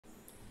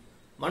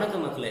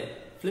வணக்கம் மக்களே.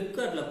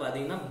 Flipkartல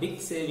பாத்தீங்கன்னா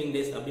பிக் சேவிங்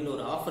டேஸ் அப்படின்னு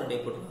ஒரு ஆஃபர் டே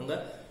போட்டிருக்காங்க.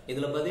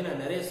 இதுல பாத்தீங்கன்னா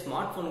நிறைய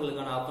ஸ்மார்ட்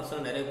போன்களுக்கான ஆஃபர்ஸ்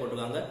எல்லாம் நிறைய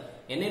போட்டிருக்காங்க.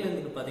 என்னையில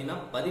இருந்து பாத்தீங்கன்னா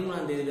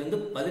 13ஆம் தேதியில இருந்து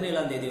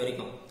 17ஆம் தேதி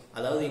வரைக்கும்,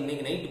 அதாவது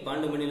இன்னைக்கு நைட்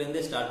 12 மணில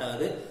இருந்தே ஸ்டார்ட்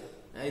ஆகுது.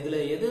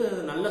 இதுல எது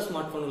நல்ல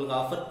ஸ்மார்ட் போன்களுக்கு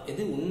ஆஃபர்,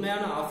 எது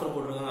உண்மையான ஆஃபர்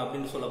போட்டிருக்காங்க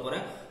அப்படின்னு சொல்ல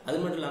போறேன். அது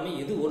மட்டும் இல்லாம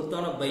எது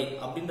ஒருத்தான பை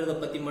அப்படின்றத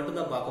பத்தி மட்டும்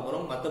தான் பார்க்க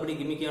போறோம். மற்றபடி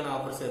கிமிக்கியான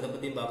ஆஃபர்ஸ் எதை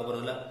பத்தி பார்க்க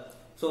போறதில்ல.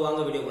 ஸோ வாங்க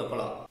வீடியோக்குள்ள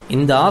போகலாம்.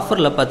 இந்த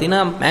ஆஃபரில் பார்த்தீங்கன்னா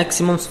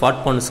maximum smart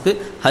ஃபோன்ஸ்க்கு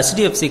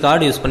HDFC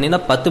card use பண்ணிங்கன்னா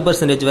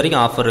 10%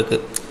 வரைக்கும் ஆஃபர்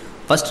இருக்குது.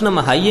 ஃபர்ஸ்ட்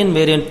நம்ம ஹை அண்ட்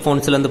வேரியன்ட்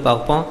ஃபோன்ஸ்லேருந்து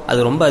பார்ப்போம்.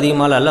 அது ரொம்ப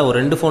அதிகமாக இல்லை, ஒரு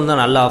 2 ஃபோன்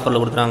தான் நல்ல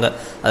ஆஃபரில் கொடுத்துறாங்க.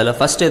 அதில்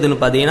ஃபர்ஸ்ட் எதுன்னு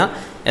பார்த்தீங்கன்னா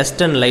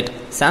S10 லைட்.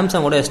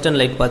 சாம்சங்கோட S10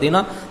 லைட்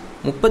பார்த்தீங்கன்னா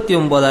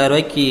 39,000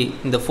 ரூபாய்க்கு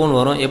இந்த ஃபோன்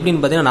வரும். எப்படின்னு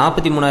பார்த்தீங்கன்னா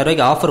 43,000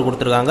 ரூபாய்க்கு ஆஃபர்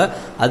கொடுத்துருக்காங்க.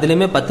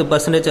 அதுலேயுமே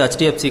 10%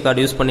 HDFC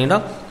கார்டு யூஸ் பண்ணிங்கன்னா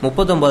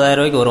 39,000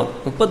 ரூபாய்க்கு வரும்.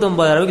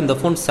 39,000 ரூபாய்க்கு இந்த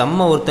ஃபோன்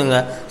செம்ம ஒருத்துங்க.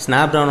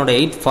 ஸ்னாப்ட்ராகனோட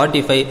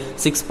 845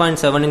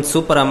 6.7 inch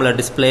super AMOLED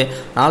display,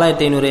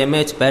 4500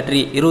 mAh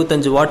battery,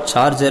 25 watt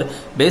charger.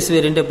 Base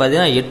வேரியண்ட்டே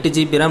பார்த்தீங்கன்னா 8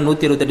 GB RAM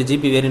 128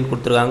 GB வேரியன்ட்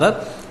கொடுத்துருக்காங்க.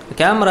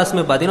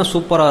 கேமராஸுமே பார்த்தீங்கன்னா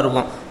சூப்பராக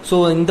இருக்கும். ஸோ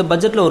இந்த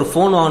பட்ஜெட்டில் ஒரு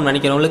ஃபோன் வாங்கணும்னு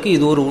நினைக்கிறவங்களுக்கு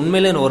இது ஒரு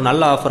உண்மையிலே ஒரு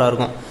நல்ல ஆஃபராக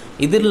இருக்கும்.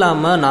 இது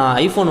இல்லாமல் நான்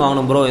ஐஃபோன்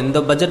வாங்கணும் ப்ரோ, இந்த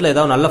பட்ஜெட்டில்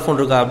ஏதாவது நல்ல ஃபோன்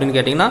இருக்கா அப்படின்னு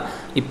கேட்டிங்கன்னா,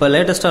 இப்போ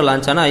லேட்டஸ்ட்டாக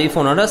லான்ச் ஆன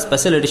ஐஃபோனோட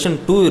ஸ்பெஷல் எடிஷன்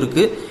 2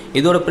 இருக்குது.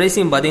 இதோட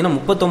ப்ரைஸிங் பார்த்தீங்கன்னா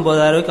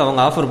 39,000 ரூபாய்க்கு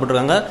அவங்க ஆஃபர்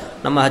போட்டிருக்காங்க.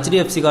 நம்ம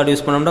HDFC கார்டு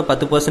யூஸ் பண்ணோம்னா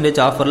 10%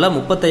 ஆஃபரில்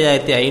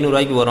 35,500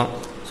 ரூபாய்க்கு வரும்.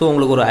 ஸோ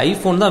உங்களுக்கு ஒரு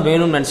ஐஃபோன் தான்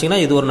வேணும்னு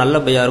நினச்சிங்கன்னா இது ஒரு நல்ல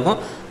பையாக இருக்கும்.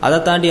 அதை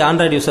தாண்டி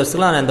ஆண்ட்ராய்டு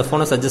யூசர்ஸ்க்குலாம் நான் இந்த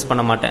ஃபோனை சஜஸ்ட்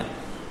பண்ண மாட்டேன்.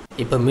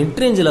 இப்போ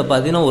மிட்ரேஞ்சில்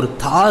பார்த்தீங்கன்னா ஒரு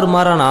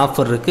தாறுமாறான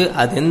ஆஃபர் இருக்குது.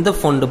 அது எந்த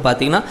ஃபோன்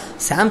பார்த்தீங்கன்னா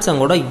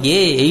சாம்சங்கோட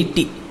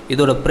A80.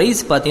 இதோட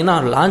ப்ரைஸ் பார்த்தீங்கன்னா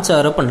லான்ச்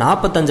ஆகிறப்ப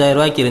 45,000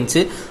 ரூபாய்க்கு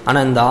இருந்துச்சு.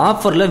 ஆனால் இந்த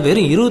ஆஃபரில்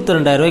வெறும்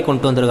 22,000 ரூபாய்க்கு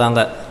கொண்டு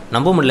வந்திருக்காங்க.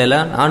 நம்ப முடியல,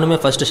 நானுமே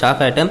ஃபஸ்ட்டு ஷாக்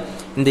ஆகிட்டேன்.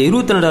 இந்த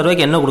 22,000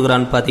 ரூபாய்க்கு என்ன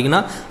கொடுக்குறான்னு பார்த்தீங்கன்னா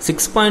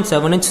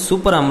 6.7 inch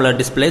super AMOLED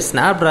display,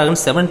 Snapdragon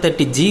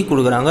 730G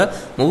கொடுக்குறாங்க,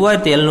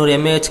 3700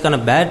 mAhக்கான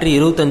பேட்டரி,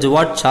 25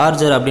 வாட்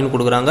சார்ஜர் அப்படின்னு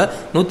கொடுக்குறாங்க.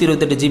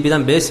 128 GB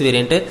தான் பேஸ்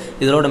வேரியன்ட்டு.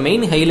 இதோட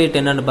மெயின் ஹைலைட்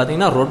என்னன்னு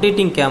பார்த்தீங்கன்னா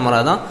ரொட்டேட்டிங்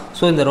கேமரா தான்.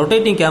 ஸோ இந்த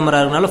ரொட்டேட்டிங் கேமரா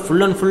இருக்கனால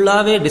ஃபுல் அண்ட்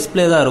ஃபுல்லாகவே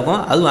டிஸ்பிளே தான்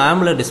இருக்கும். அதுவும்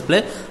AMOLED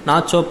டிஸ்பிளே,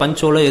 நாச்சோ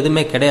பஞ்சோலோ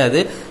எதுவுமே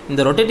கிடையாது.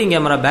 இந்த ரொட்டேட்டிங்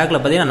கேமரா பேக்கில்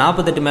பார்த்தீங்கன்னா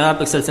 48 மெகா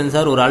பிக்சல்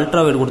சென்சார், ஒரு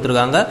அல்ட்ரா வைட்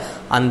கொடுத்துருக்காங்க.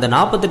 அந்த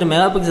 48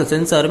 மெகா பிக்சல்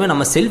சென்சாருமே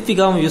நம்ம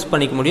செல்ஃபிக்காகவும் யூஸ்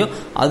பண்ணிக்க முடியும்.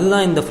 அதுதான்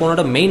இந்த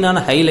ஃபோனோட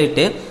மெயினான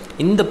ஹைலைட்டு.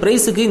 இந்த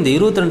ப்ரைஸுக்கு, இந்த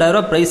 22,000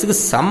 ரூபா ப்ரைஸுக்கு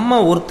செம்ம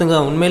ஒருத்துங்க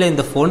உண்மையிலே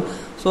இந்த ஃபோன்.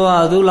 ஸோ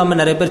அதுவும் இல்லாமல்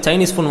நிறைய பேர்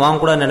சைனீஸ் ஃபோன்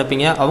வாங்கக்கூட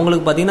நினைப்பீங்க.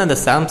 அவங்களுக்கு பார்த்தீங்கன்னா இந்த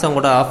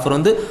சாம்சங்கோட ஆஃபர்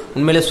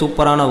உண்மையிலே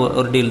சூப்பரான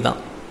ஒரு டீல் தான்.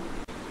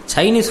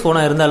 சைனீஸ்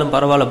ஃபோனாக இருந்தாலும்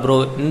பரவாயில்ல ப்ரோ,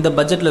 இந்த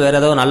பட்ஜெட்டில் வேறு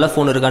ஏதாவது நல்ல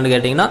ஃபோன் இருக்கான்னு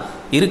கேட்டிங்கன்னா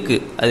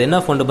இருக்குது. அது என்ன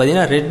ஃபோன்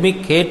பார்த்தீங்கன்னா Redmi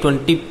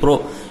K20 Pro.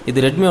 இது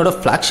ரெட்மியோட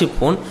ஃப்ளாக்ஷிப்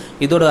ஃபோன்.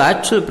 இதோட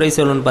ஆக்சுவல் ப்ரைஸ்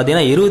எவ்வளோன்னு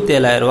பார்த்தீங்கன்னா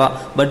 27,000 ரூபா.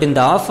 பட் இந்த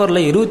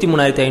ஆஃபரில்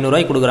 23,500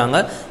 ரூபாய்க்கு கொடுக்குறாங்க.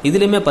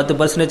 இதுலேயுமே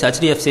 10%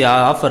 HDFC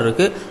ஆஃபர்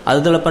இருக்குது.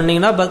 அதில்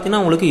பண்ணிங்கன்னா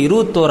பார்த்தீங்கன்னா உங்களுக்கு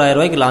 21,000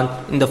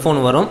 ரூபாய்க்கு இந்த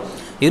ஃபோன் வரும்.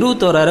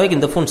 21,000 ரூபாய்க்கு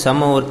இந்த ஃபோன்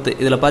செம்ம ஒர்த்து.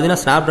 இதில் பார்த்தீங்கன்னா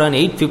ஸ்னாப்ட்ராகன்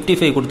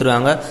 855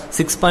 கொடுத்துருக்காங்க,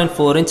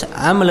 6.4 இன்ச்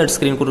AMOLED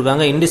ஸ்க்ரீன்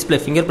கொடுத்துருக்காங்க, in display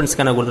finger print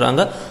scanner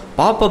கொடுத்துருக்காங்க,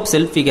 பாப்அப்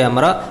செல்ஃபி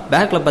கேமரா,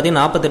 பேக்கில்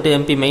பார்த்தீங்கன்னா 48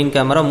 MP மெயின்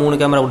கேமரா, 3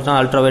 கேமரா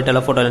கொடுத்துருக்காங்க, ultra wide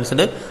telephoto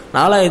lens,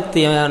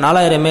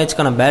 4000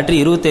 mAhக்கான battery,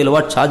 27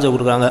 watt charger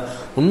கொடுக்குறாங்க.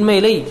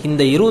 உண்மையிலே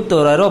இந்த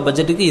 21,000 ரூபா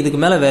பட்ஜெட்டுக்கு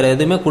இதுக்கு மேலே வேறு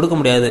எதுவுமே கொடுக்க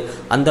முடியாது,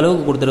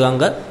 அந்தளவுக்கு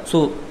கொடுத்துருக்காங்க. ஸோ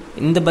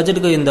இந்த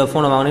பட்ஜெட்டுக்கு இந்த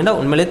ஃபோனை வாங்கினீங்கன்னா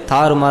உண்மையிலே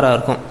தாறுமாறாக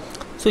இருக்கும்.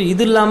 ஸோ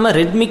இது இல்லாமல்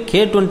Redmi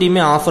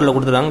K20மே ஆஃபரில்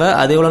கொடுத்துருக்காங்க.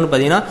 அது எவ்வளோன்னு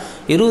பார்த்தீங்கன்னா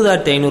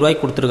 20,500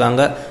 ரூபாய்க்கு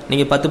கொடுத்துருக்காங்க.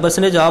 நீங்கள்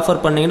 10%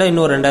 ஆஃபர் பண்ணிங்கன்னா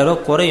இன்னும் 2,000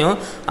 ரூபா குறையும்.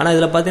 ஆனால்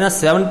இதில் பார்த்தீங்கன்னா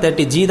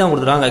 730G தான்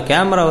கொடுத்துருக்காங்க.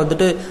 கேமரா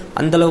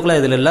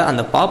அந்தளவுக்குலாம் இதில் இல்லை.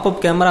 அந்த பாப்அப்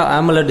கேமரா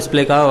AMOLED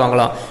டிஸ்பிளேக்காக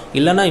வாங்கலாம்.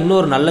 இல்லைனா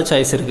இன்னொரு நல்ல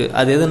சாய்ஸ் இருக்குது.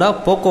 அது எதுனா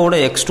போக்கோவோட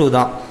X2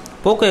 தான்.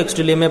 போக்கோ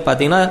X2லேயுமே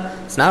பார்த்தீங்கன்னா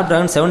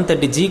ஸ்னாப்ட்ராகன்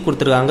 730G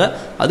கொடுத்துருக்காங்க.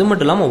 அது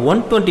மட்டும் இல்லாமல்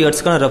 120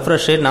 ஹெர்ட்ஸ்க்கான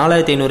refresh rate,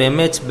 4500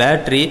 mAh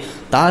battery,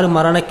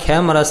 தாறுமாறான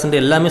cameras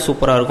எல்லாமே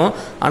சூப்பராக இருக்கும்.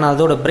 ஆனால்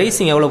அதோட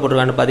ப்ரைஸிங் எவ்வளோ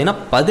போட்டிருக்காங்கன்னு பார்த்தீங்கன்னா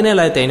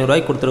 17,500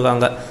 ரூபாய்க்கு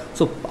கொடுத்துருக்காங்க.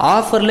 ஸோ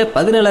ஆஃபர்லேயே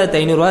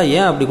 17,500 ரூபா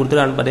ஏன் அப்படி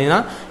கொடுத்துருக்கான்னு பார்த்தீங்கன்னா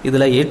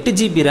இதில் 8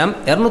 GB RAM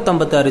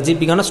 256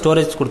 GBக்கான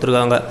ஸ்டோரேஜ்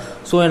கொடுத்துருக்காங்க.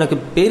 ஸோ எனக்கு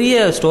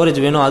பெரிய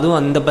ஸ்டோரேஜ் வேணும், அதுவும்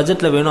அந்த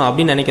பட்ஜெட்டில் வேணும்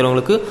அப்படின்னு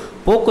நினைக்கிறவங்களுக்கு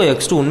போக்கோ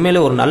X2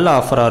 உண்மையிலே ஒரு நல்ல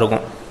ஆஃபராக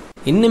இருக்கும்.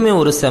 இன்னுமே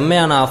ஒரு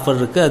செம்மையான ஆஃபர்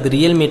இருக்குது. அது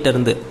ரியல்மிட்ட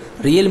இருந்து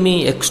Realme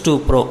X2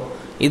 Pro.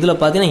 இதில்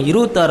பார்த்தீங்கன்னா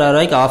 26,000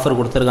 ரூபாய்க்கு ஆஃபர்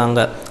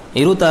கொடுத்துருக்காங்க.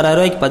 26,000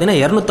 ரூபாய்க்கு பார்த்தீங்கன்னா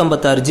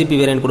 256 GB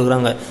வேரியன்ட்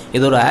கொடுக்குறாங்க.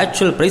 இதோட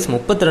ஆக்சுவல் ப்ரைஸ்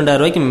 32,000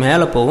 ரூபாய்க்கு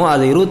மேலே போகும்.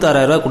 அது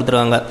 26,000 ரூபாய்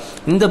கொடுத்துருக்காங்க.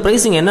 இந்த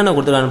ப்ரைஸிங் என்னென்ன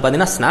கொடுத்துருக்காங்கன்னு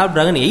பார்த்தீங்கன்னா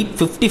Snapdragon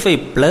 855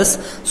 plus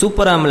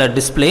super AMOLED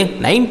display,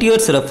 90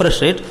 hertz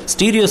refresh rate,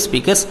 stereo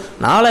speakers,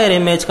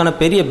 4000 mAhக்கான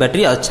பெரிய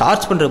பேட்டரி, அதை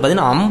சார்ஜ் பண்ணுறது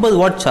பார்த்தீங்கன்னா 50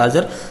 watt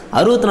charger,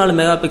 64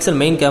 mega pixel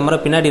main camera,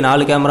 பின்னாடி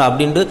 4 கேமரா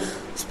அப்படின்ட்டு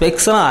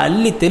ஸ்பெக்ஸ்லாம்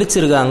அள்ளி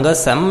தெரிச்சிருக்காங்க.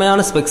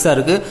 செம்மையான ஸ்பெக்ஸாக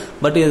இருக்குது.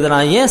 பட் இதை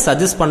நான் ஏன்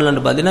சஜஸ்ட்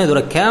பண்ணலன்னு பார்த்தீங்கன்னா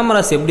இதோட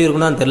கேமராஸ் எப்படி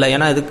இருக்குன்னு தெரியல.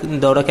 ஏன்னா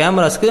இதோட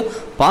கேமராஸ்க்கு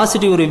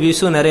பாசிட்டிவ்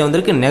ரிவ்யூஸும் நிறைய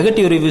வந்திருக்கு,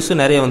 நெகட்டிவ்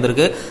ரிவ்யூஸும் நிறைய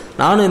வந்திருக்கு.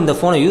 நானும் இந்த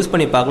ஃபோனை யூஸ்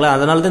பண்ணி பார்க்கல,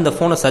 அதனால தான் இந்த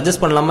ஃபோனை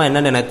சஜஸ்ட் பண்ணலாமா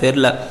என்னன்னு எனக்கு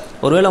தெரியல.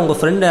 ஒருவேளை உங்கள்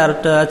ஃப்ரெண்டு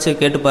யார்கிட்டாச்சும்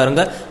கேட்டு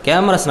பாருங்கள்.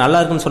 கேமராஸ் நல்லா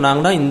இருக்குன்னு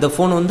சொன்னாங்கன்னா இந்த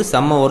ஃபோன்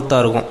செம்ம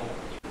ஒர்த்தாக இருக்கும்.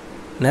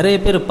 நிறைய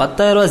பேர்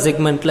 10,000 ரூபா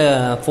செக்மெண்ட்டில்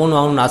ஃபோன்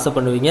வாங்கணும்னு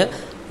ஆசைப்படுவீங்க.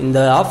 இந்த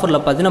ஆஃபரில்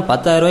பார்த்தீங்கன்னா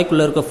 10,000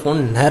 ரூபாய்க்குள்ளே இருக்க ஃபோன்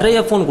நிறைய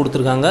ஃபோன்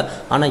கொடுத்துருக்காங்க.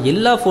 ஆனால்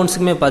எல்லா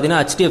ஃபோன்ஸுக்குமே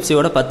பார்த்தீங்கன்னா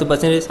HDFCயோட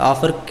 10%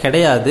 ஆஃபர்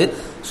கிடையாது.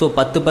 ஸோ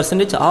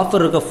 10%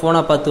 ஆஃபர் இருக்க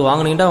ஃபோனை பார்த்து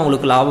வாங்கினீங்கன்னா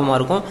உங்களுக்கு லாபமாக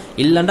இருக்கும்.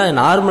 இல்லைன்னா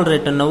நார்மல்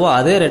ரேட் என்னவோ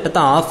அதே ரேட்டை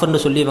தான்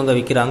ஆஃபர்னு சொல்லி இவங்க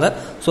விற்கிறாங்க.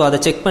 ஸோ அதை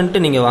செக்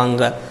பண்ணிட்டு நீங்கள்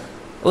வாங்க.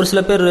 ஒரு சில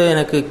பேர்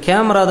எனக்கு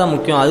கேமரா தான்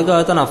முக்கியம், அதுக்காக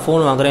தான் நான்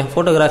ஃபோன் வாங்குறேன்,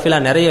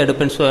 ஃபோட்டோகிராஃபிலாம் நிறைய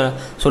எடுப்பேன்னு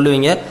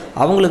சொல்லுவீங்க.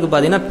 அவங்களுக்கு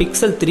பார்த்தீங்கன்னா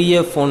Pixel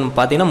 3a ஃபோன்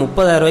பார்த்தீங்கன்னா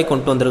 30,000 ரூபாய்க்கு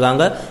கொண்டு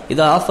வந்திருக்காங்க.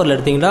 இதை ஆஃபரில்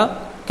எடுத்திங்கன்னா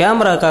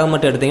கேமராக்காக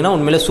மட்டும் எடுத்திங்கன்னா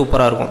உண்மையிலே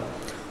சூப்பராக இருக்கும்.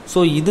 ஸோ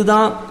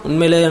இதுதான்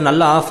உண்மையிலே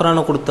நல்ல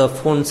ஆஃபரான கொடுத்த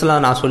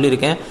ஃபோன்ஸ்லாம் நான்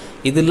சொல்லியிருக்கேன்.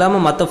 இது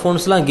இல்லாமல் மற்ற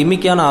ஃபோன்ஸ்லாம்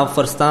கிமிக்கான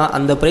ஆஃபர்ஸ் தான்,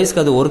 அந்த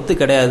ப்ரைஸ்க்கு அது ஒர்த்து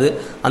கிடையாது.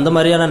 அந்த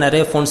மாதிரியான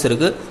நிறைய ஃபோன்ஸ்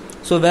இருக்குது.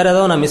 ஸோ வேறு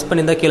ஏதாவது நான் மிஸ்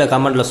பண்ணியிருந்தால் கீழே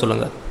கமெண்ட்டில்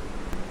சொல்லுங்கள்.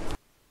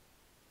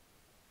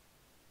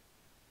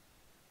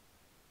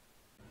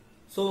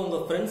 ஸோ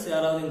உங்கள் ஃப்ரெண்ட்ஸ்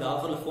யாராவது இந்த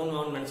ஆஃபரில் ஃபோன்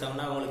வாங்கணும்னு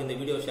நினச்சாங்கன்னா அவங்களுக்கு இந்த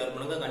வீடியோ ஷேர்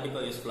பண்ணுங்கள்,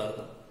 கண்டிப்பாக யூஸ்ஃபுல்லாக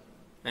இருக்கும்.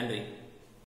 நன்றி.